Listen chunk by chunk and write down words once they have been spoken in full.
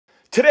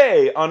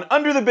Today on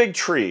Under the Big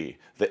Tree,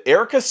 the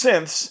Erica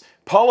Synths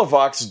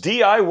Polivoks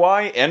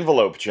DIY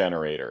envelope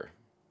generator.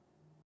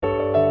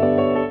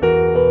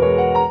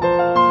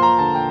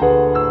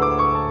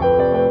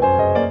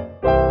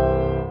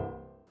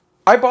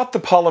 I bought the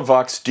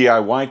Polivoks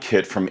DIY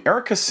kit from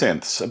Erica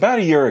Synths about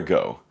a year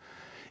ago.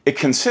 It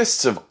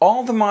consists of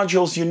all the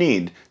modules you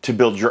need to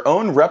build your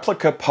own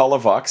replica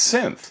Polivoks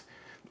synth,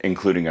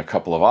 including a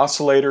couple of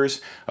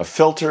oscillators, a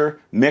filter,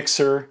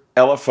 mixer,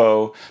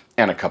 LFO,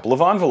 and a couple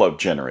of envelope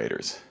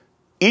generators.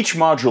 Each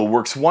module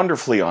works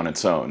wonderfully on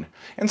its own,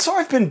 and so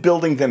I've been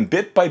building them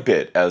bit by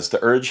bit as the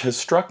urge has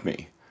struck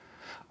me.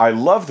 I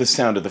love the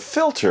sound of the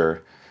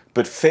filter,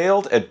 but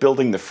failed at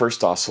building the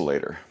first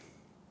oscillator.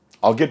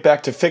 I'll get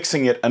back to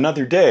fixing it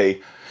another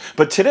day,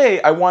 but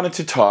today I wanted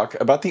to talk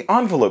about the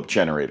envelope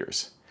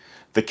generators.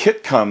 The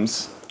kit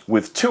comes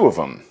with two of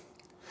them.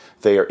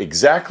 They are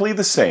exactly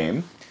the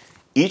same.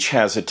 Each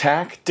has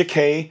attack,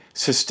 decay,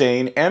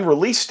 sustain, and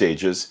release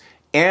stages,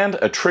 and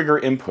a trigger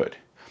input.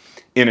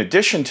 In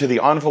addition to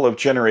the envelope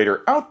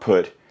generator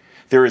output,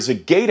 there is a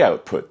gate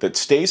output that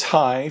stays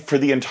high for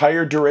the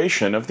entire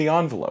duration of the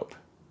envelope.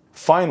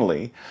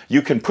 Finally,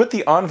 you can put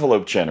the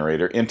envelope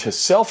generator into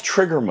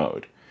self-trigger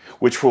mode,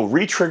 which will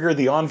re-trigger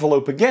the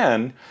envelope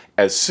again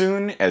as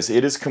soon as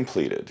it is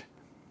completed.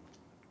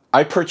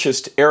 I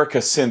purchased Erica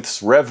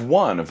Synth's Rev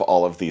 1 of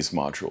all of these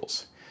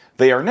modules.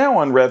 They are now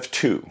on Rev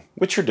 2,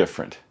 which are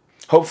different.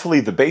 Hopefully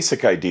the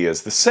basic idea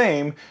is the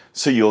same,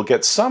 so you'll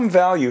get some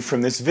value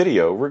from this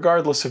video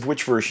regardless of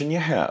which version you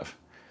have.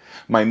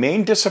 My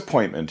main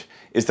disappointment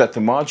is that the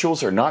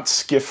modules are not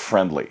skiff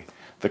friendly.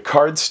 The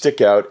cards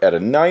stick out at a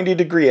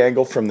 90-degree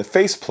angle from the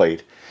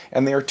faceplate,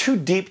 and they are too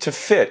deep to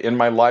fit in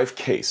my live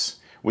case,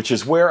 which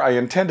is where I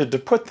intended to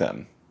put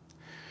them.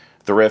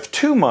 The Rev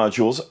 2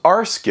 modules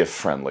are skiff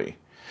friendly,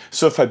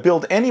 so if I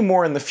build any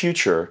more in the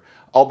future,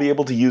 I'll be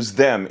able to use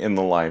them in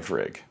the live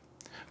rig.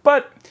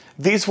 But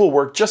these will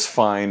work just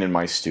fine in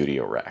my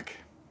studio rack.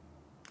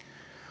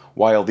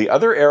 While the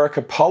other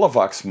Erica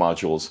Polivoks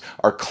modules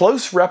are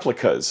close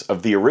replicas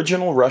of the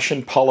original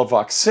Russian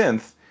Polivoks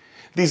synth,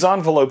 these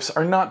envelopes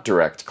are not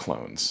direct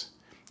clones.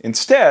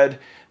 Instead,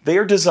 they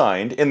are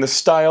designed in the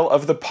style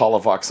of the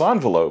Polivoks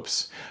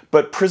envelopes,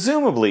 but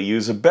presumably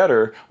use a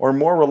better or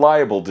more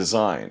reliable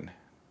design.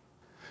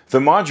 The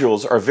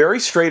modules are very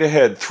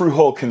straight-ahead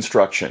through-hole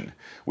construction,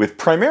 with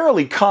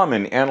primarily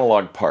common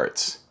analog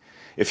parts.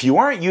 If you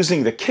aren't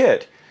using the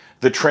kit,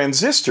 the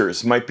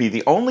transistors might be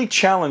the only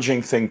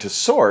challenging thing to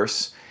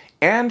source,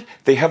 and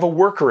they have a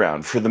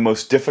workaround for the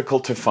most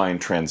difficult-to-find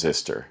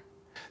transistor.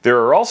 There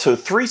are also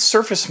 3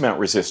 surface mount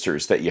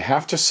resistors that you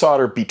have to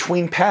solder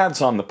between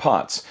pads on the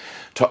pots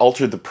to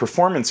alter the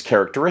performance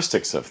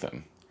characteristics of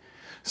them.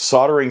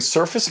 Soldering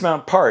surface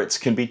mount parts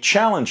can be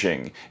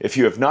challenging if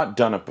you have not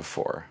done it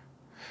before.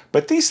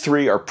 But these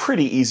 3 are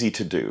pretty easy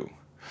to do.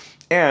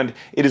 And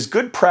it is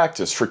good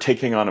practice for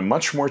taking on a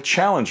much more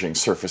challenging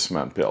surface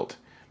mount build,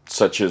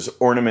 such as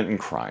Ornament and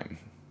Crime.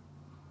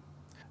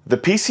 The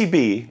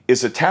PCB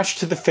is attached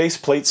to the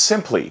faceplate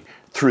simply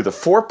through the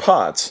 4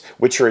 pots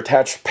which are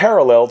attached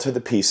parallel to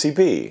the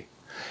PCB.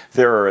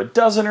 There are a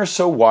dozen or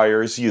so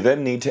wires you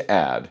then need to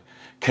add,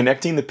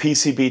 connecting the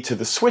PCB to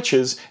the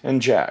switches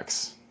and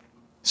jacks.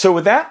 So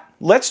with that,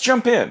 let's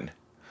jump in.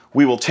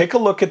 We will take a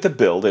look at the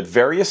build at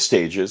various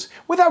stages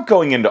without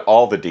going into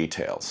all the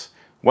details.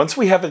 Once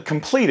we have it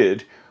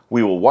completed,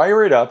 we will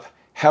wire it up,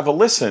 have a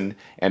listen,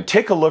 and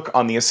take a look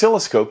on the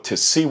oscilloscope to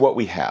see what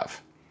we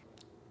have.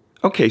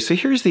 Okay, so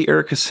here's the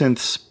Erica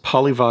Synths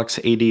Polivoks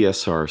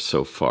ADSR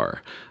so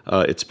far.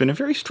 It's been a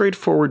very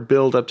straightforward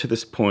build up to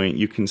this point.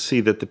 You can see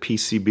that the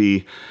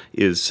PCB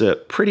is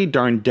pretty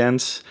darn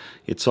dense.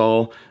 It's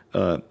all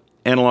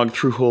analog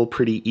through-hole,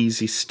 pretty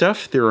easy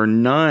stuff. There are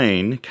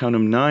 9, count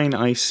them, 9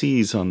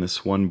 ICs on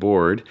this one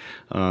board.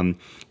 And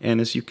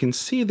as you can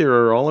see, there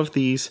are all of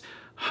these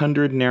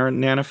 100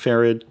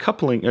 nanofarad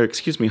coupling,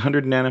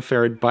 100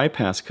 nanofarad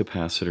bypass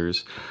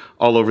capacitors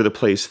all over the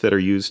place that are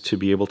used to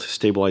be able to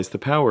stabilize the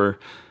power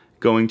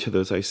going to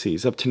those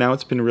ICs. Up to now,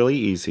 it's been really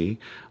easy.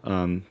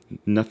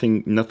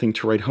 Nothing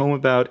to write home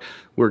about.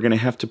 We're going to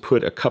have to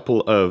put a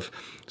couple of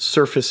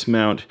surface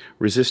mount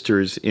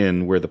resistors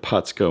in where the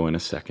pots go in a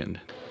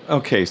second.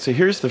 Okay, so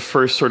here's the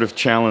first sort of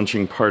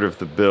challenging part of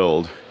the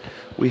build.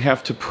 We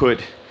have to put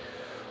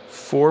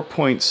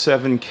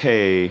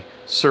 4.7K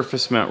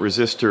surface mount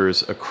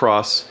resistors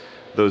across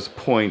those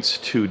points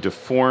to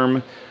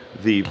deform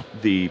the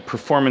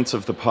performance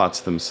of the pots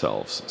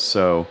themselves.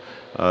 So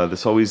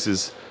this always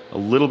is a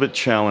little bit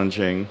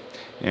challenging,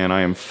 and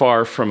I am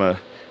far from an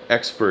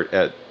expert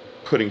at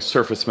putting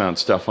surface mount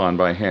stuff on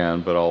by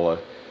hand, but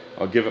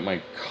I'll give it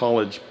my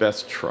college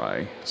best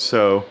try.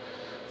 So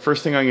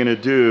first thing I'm going to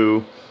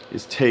do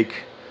is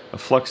take a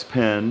flux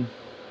pen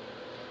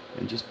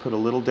and just put a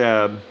little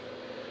dab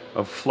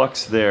of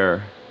flux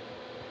there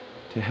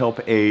to help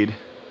aid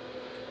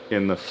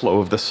in the flow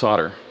of the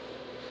solder.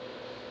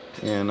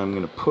 And I'm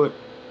going to put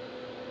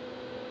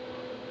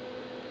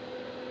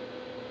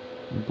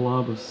a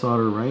blob of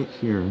solder right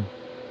here.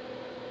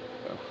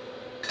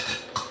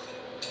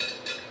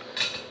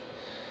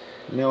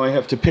 Now I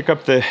have to pick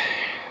up the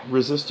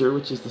resistor,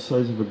 which is the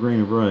size of a grain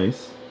of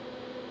rice,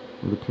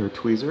 with a pair of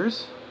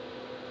tweezers,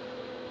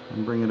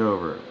 and bring it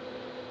over.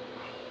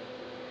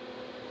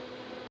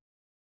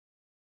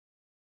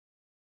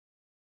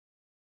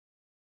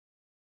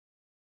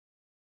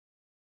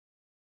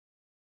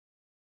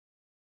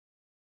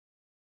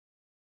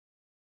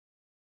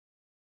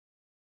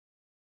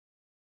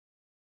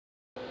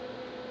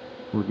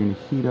 We're going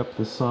to heat up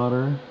the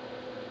solder.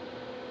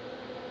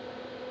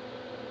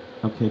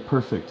 Okay,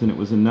 perfect, and it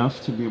was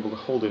enough to be able to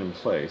hold it in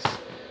place.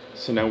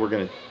 So now we're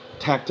going to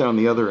tack down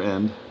the other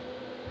end.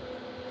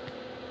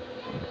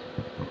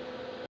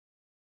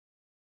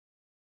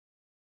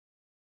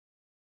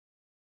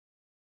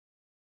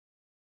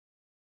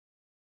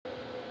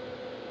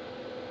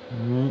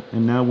 Alright,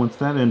 and now once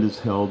that end is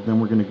held, then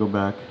we're going to go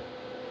back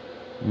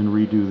and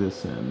redo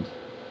this end.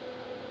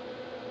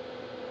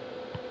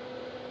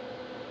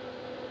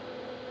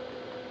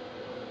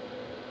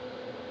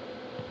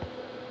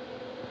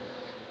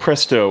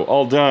 Presto,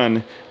 all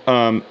done.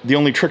 The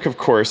only trick, of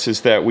course,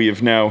 is that we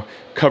have now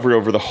covered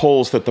over the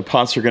holes that the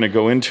pots are going to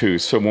go into.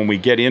 So when we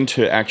get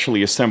into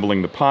actually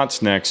assembling the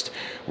pots next,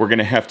 we're going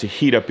to have to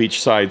heat up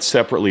each side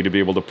separately to be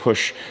able to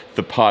push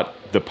the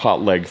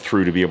pot leg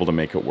through to be able to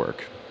make it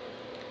work.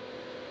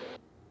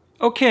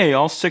 Okay,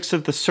 all 6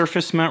 of the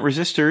surface mount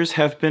resistors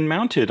have been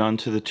mounted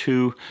onto the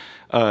 2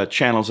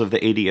 channels of the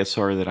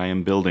ADSR that I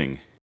am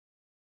building.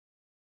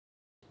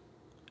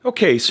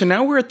 Okay, so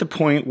now we're at the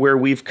point where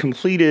we've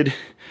completed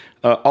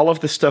all of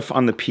the stuff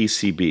on the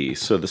PCB.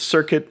 So the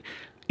circuit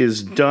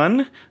is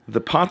done, the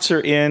pots are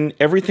in,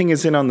 everything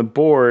is in on the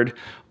board.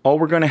 All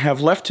we're going to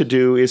have left to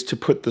do is to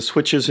put the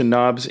switches and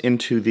knobs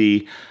into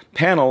the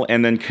panel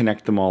and then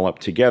connect them all up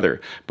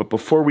together. But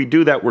before we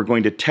do that, we're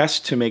going to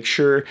test to make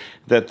sure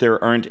that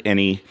there aren't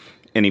any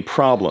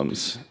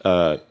problems,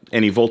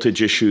 any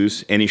voltage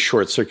issues, any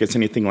short circuits,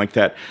 anything like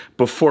that,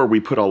 before we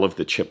put all of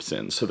the chips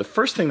in. So the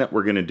first thing that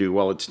we're going to do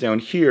while it's down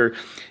here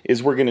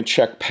is we're going to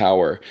check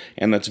power.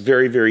 And that's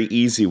very, very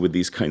easy with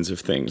these kinds of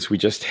things. We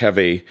just have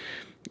we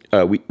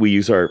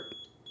use our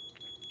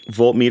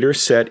voltmeter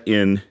set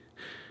in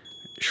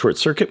short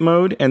circuit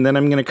mode, and then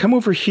I'm going to come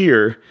over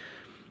here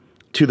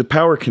to the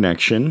power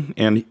connection,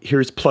 and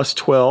here's plus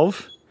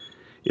 12.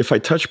 If I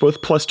touch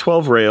both plus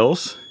 12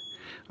 rails,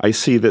 I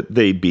see that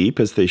they beep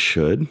as they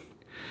should.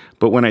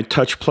 But when I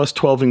touch plus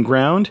 12 in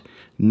ground,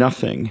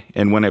 nothing.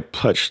 And when I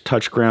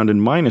touch ground in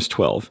minus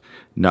 12,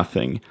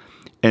 nothing.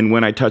 And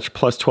when I touch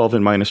plus 12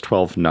 and minus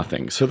 12,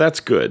 nothing. So that's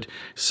good.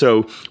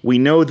 So we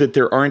know that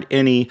there aren't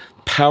any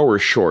power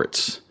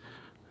shorts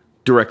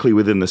directly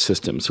within the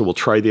system. So we'll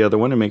try the other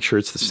one and make sure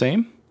it's the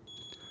same.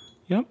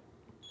 Yep.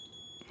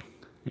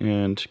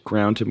 And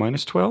ground to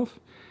minus 12.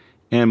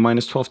 And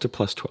minus 12 to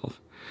plus 12.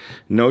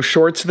 No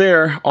shorts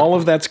there. All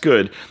of that's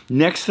good.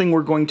 Next thing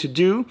we're going to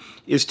do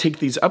is take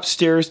these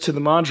upstairs to the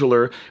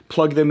modular,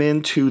 plug them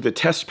into the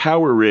test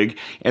power rig,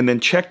 and then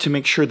check to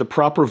make sure the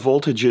proper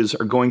voltages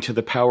are going to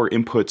the power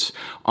inputs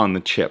on the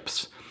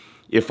chips.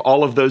 If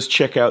all of those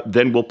check out,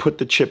 then we'll put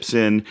the chips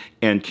in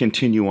and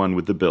continue on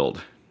with the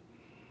build.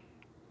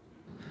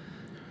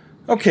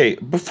 Okay,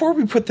 before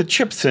we put the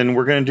chips in,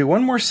 we're going to do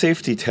one more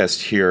safety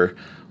test here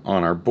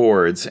on our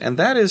boards, and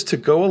that is to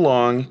go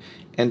along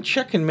and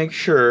check and make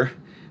sure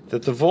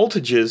that the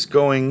voltages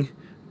going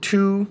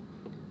to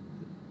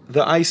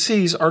the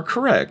ICs are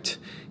correct.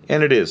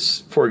 And it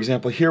is. For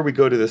example, here we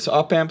go to this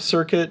op-amp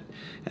circuit,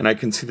 and I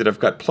can see that I've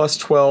got plus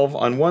 12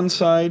 on one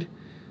side,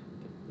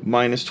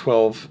 minus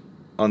 12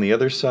 on the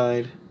other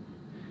side.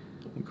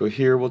 We'll go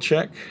here, we'll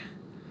check.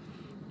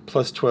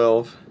 Plus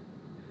 12,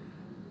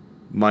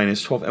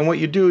 minus 12. And what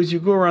you do is you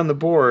go around the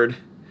board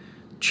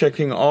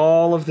checking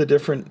all of the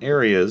different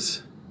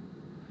areas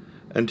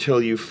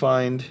until you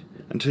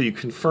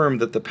confirm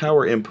that the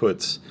power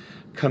inputs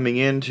coming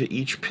into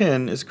each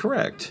pin is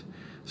correct.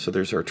 So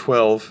there's our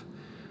 12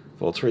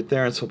 volts right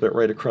there, and so a bit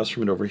right across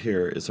from it over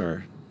here is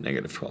our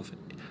negative 12.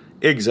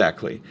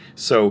 Exactly.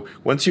 So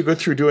once you go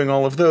through doing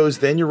all of those,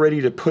 then you're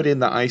ready to put in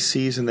the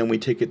ICs, and then we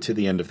take it to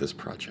the end of this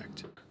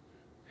project.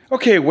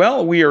 Okay,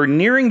 well, we are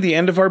nearing the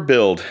end of our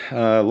build.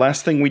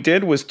 Last thing we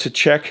did was to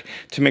check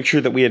to make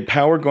sure that we had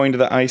power going to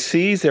the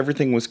ICs.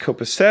 Everything was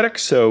copacetic,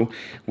 so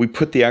we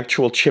put the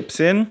actual chips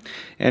in.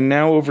 And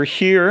now over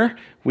here,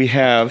 we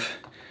have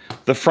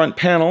the front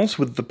panels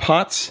with the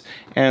pots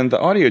and the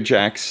audio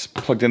jacks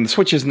plugged in, the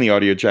switches and the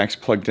audio jacks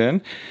plugged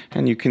in.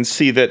 And you can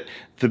see that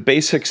the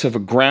basics of a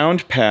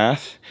ground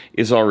path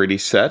is already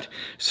set.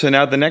 So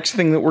now the next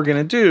thing that we're going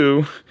to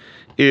do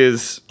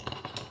is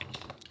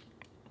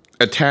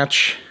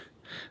attach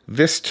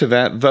this to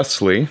that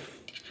thusly,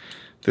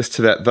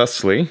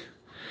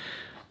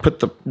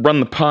 run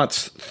the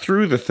pots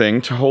through the thing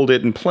to hold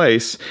it in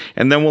place,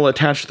 and then we'll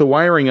attach the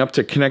wiring up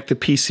to connect the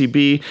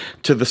PCB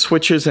to the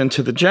switches and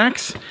to the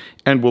jacks,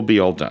 and we'll be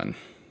all done.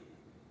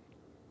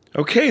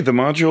 Okay, the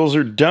modules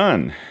are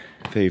done.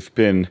 They've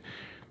been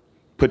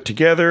put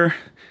together,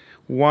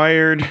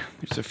 wired.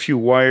 There's a few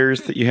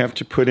wires that you have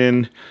to put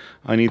in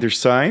on either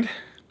side.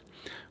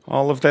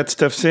 All of that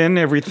stuff's in.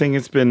 Everything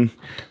has been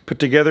put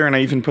together, and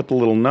I even put the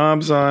little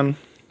knobs on.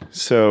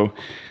 So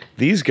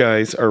these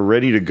guys are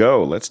ready to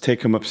go. Let's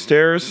take them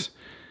upstairs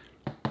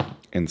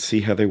and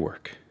see how they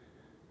work.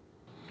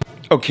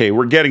 Okay,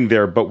 we're getting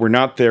there, but we're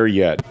not there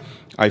yet.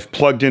 I've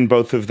plugged in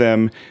both of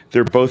them.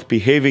 They're both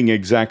behaving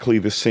exactly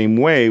the same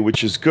way,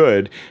 which is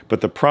good,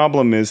 but the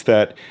problem is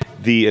that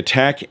the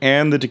attack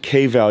and the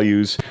decay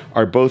values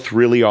are both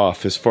really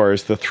off as far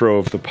as the throw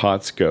of the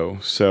pots go.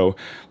 So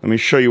let me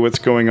show you what's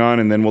going on,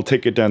 and then we'll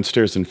take it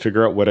downstairs and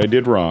figure out what I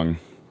did wrong.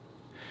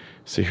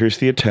 So here's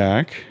the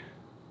attack.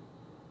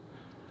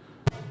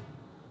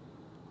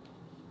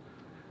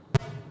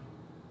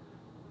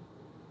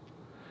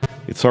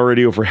 It's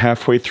already over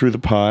halfway through the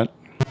pot.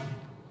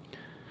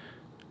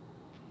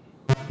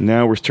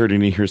 Now we're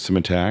starting to hear some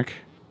attack.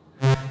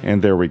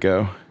 And there we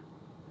go.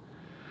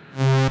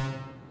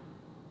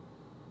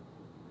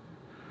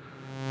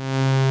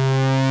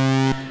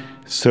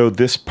 So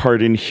this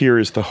part in here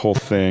is the whole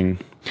thing.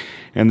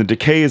 And the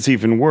decay is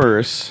even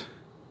worse.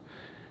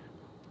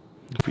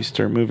 If we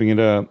start moving it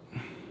up,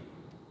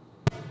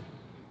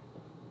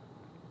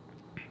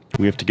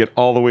 we have to get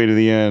all the way to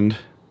the end.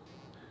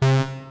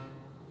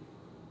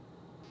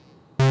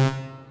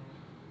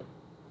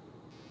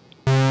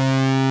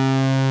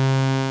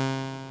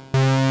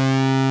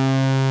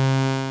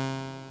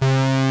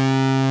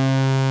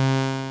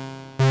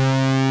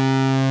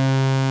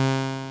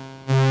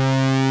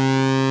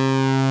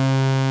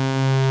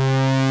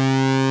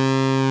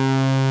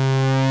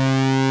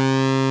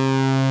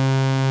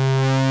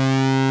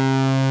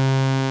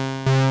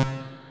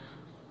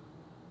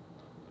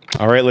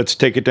 All right, let's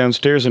take it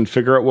downstairs and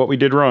figure out what we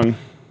did wrong.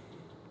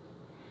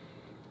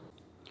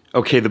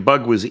 Okay, the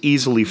bug was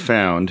easily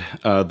found.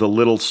 The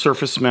little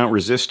surface mount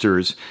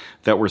resistors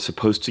that were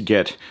supposed to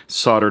get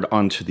soldered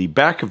onto the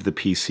back of the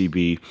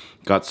PCB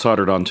got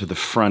soldered onto the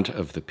front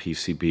of the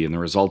PCB, and the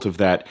result of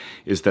that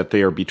is that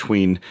they are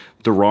between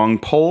the wrong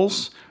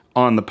poles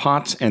on the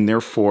pots, and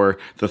therefore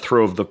the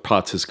throw of the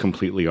pots is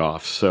completely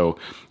off. So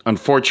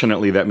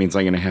unfortunately, that means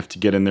I'm going to have to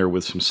get in there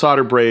with some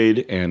solder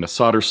braid and a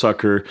solder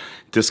sucker,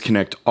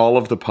 disconnect all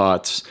of the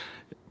pots,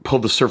 pull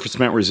the surface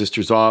mount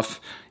resistors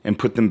off, and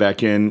put them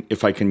back in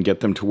if I can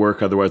get them to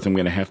work. Otherwise, I'm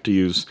going to have to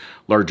use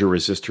larger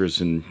resistors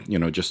and, you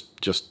know,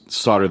 just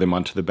solder them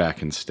onto the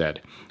back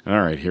instead.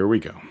 All right, here we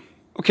go.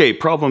 Okay,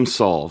 problem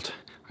solved.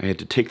 I had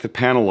to take the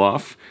panel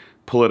off,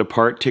 pull it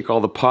apart, take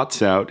all the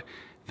pots out,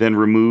 then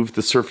remove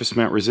the surface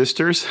mount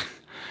resistors,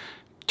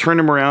 turn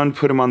them around,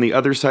 put them on the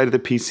other side of the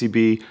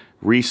PCB,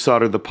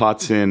 resolder the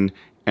pots in,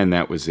 and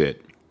that was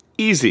it.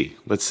 Easy.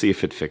 Let's see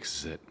if it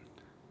fixes it.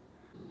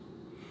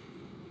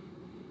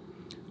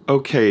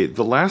 Okay,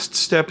 the last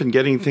step in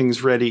getting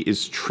things ready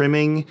is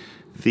trimming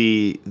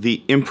the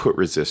input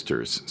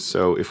resistors.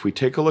 So if we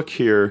take a look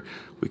here,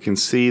 we can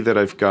see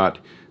that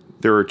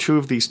there are two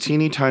of these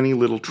teeny tiny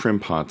little trim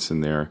pots in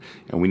there,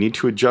 and we need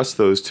to adjust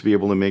those to be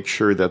able to make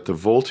sure that the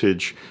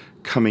voltage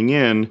coming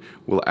in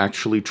will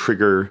actually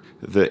trigger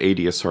the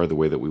ADSR the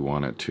way that we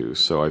want it to.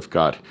 So I've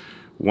got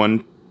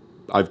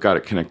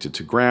it connected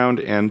to ground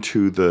and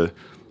to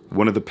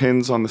one of the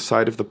pins on the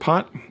side of the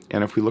pot,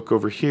 and if we look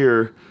over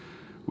here,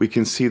 we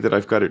can see that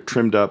I've got it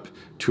trimmed up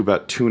to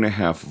about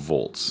 2.5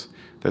 volts.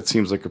 That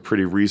seems like a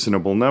pretty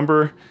reasonable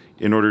number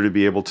in order to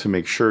be able to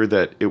make sure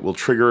that it will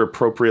trigger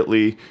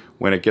appropriately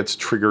when it gets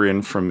trigger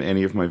in from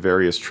any of my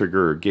various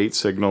trigger or gate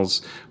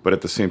signals, but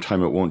at the same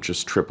time it won't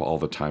just trip all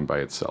the time by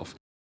itself.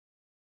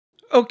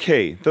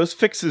 Okay, those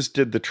fixes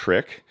did the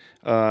trick,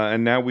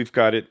 and now we've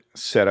got it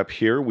set up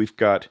here. We've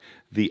got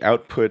the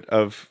output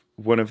of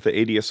one of the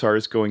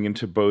ADSRs going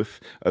into both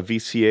a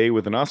VCA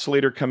with an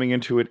oscillator coming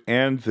into it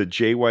and the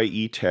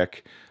JYE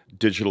Tech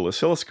digital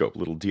oscilloscope,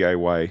 little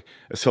DIY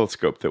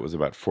oscilloscope that was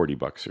about 40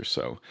 bucks or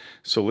so.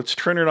 So let's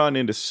turn it on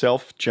into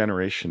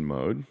self-generation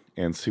mode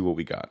and see what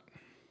we got.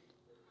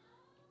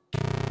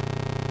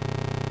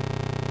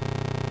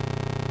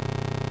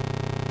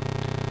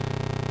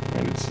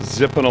 And it's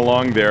zipping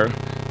along there.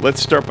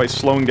 Let's start by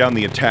slowing down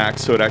the attack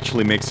so it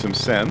actually makes some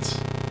sense.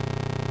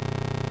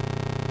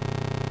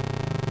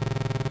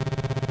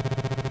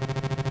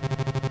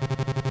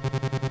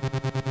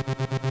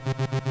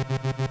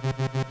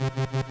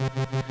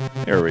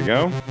 There we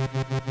go.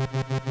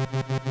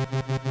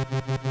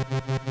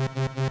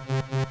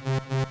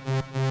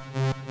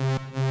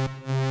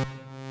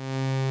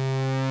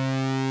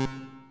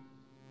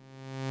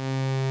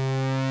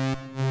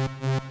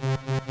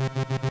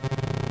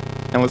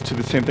 And let's do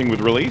the same thing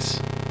with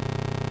release.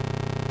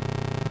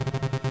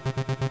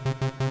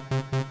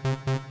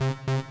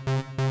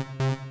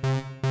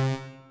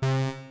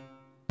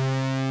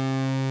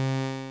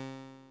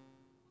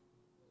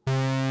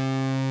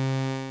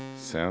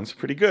 Sounds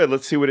pretty good.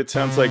 Let's see what it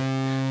sounds like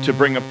to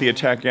bring up the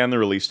attack and the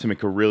release to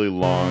make a really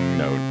long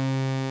note.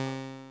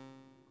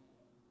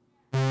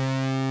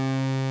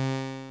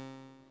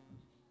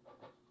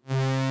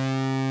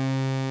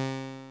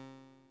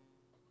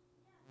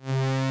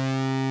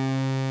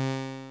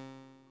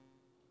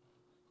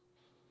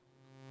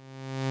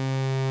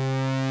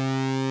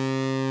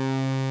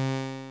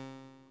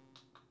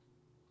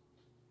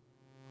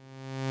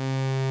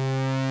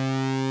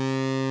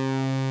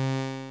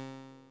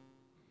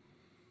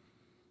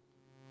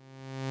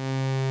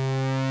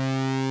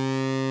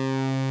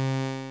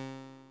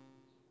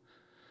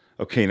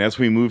 Okay, and as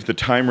we move the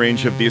time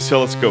range of the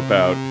oscilloscope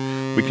out,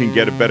 we can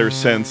get a better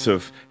sense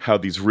of how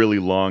these really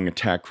long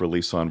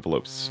attack-release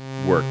envelopes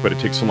work, but it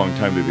takes a long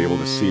time to be able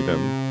to see them.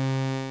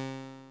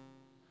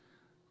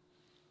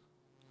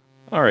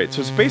 Alright,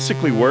 so it's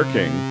basically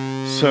working.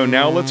 So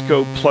now let's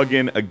go plug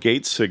in a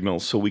gate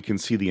signal so we can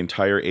see the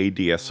entire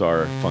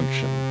ADSR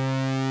function.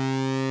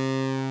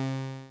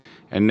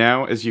 And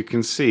now, as you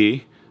can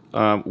see,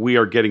 we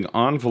are getting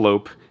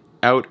envelope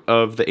out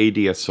of the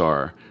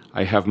ADSR.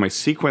 I have my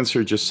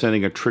sequencer just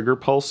sending a trigger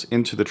pulse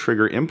into the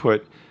trigger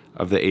input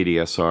of the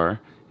ADSR,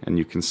 and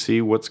you can see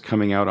what's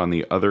coming out on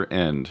the other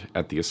end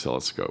at the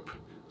oscilloscope.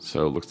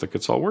 So it looks like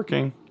it's all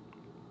working.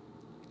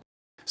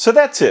 So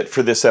that's it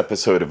for this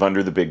episode of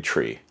Under the Big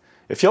Tree.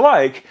 If you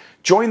like,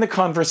 join the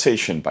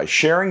conversation by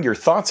sharing your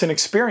thoughts and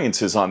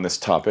experiences on this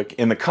topic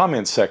in the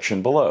comments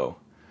section below.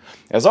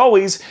 As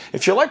always,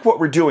 if you like what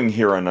we're doing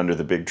here on Under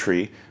the Big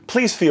Tree,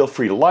 please feel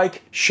free to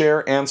like,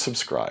 share, and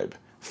subscribe.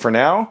 For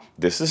now,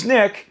 this is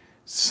Nick,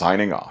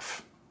 signing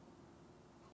off.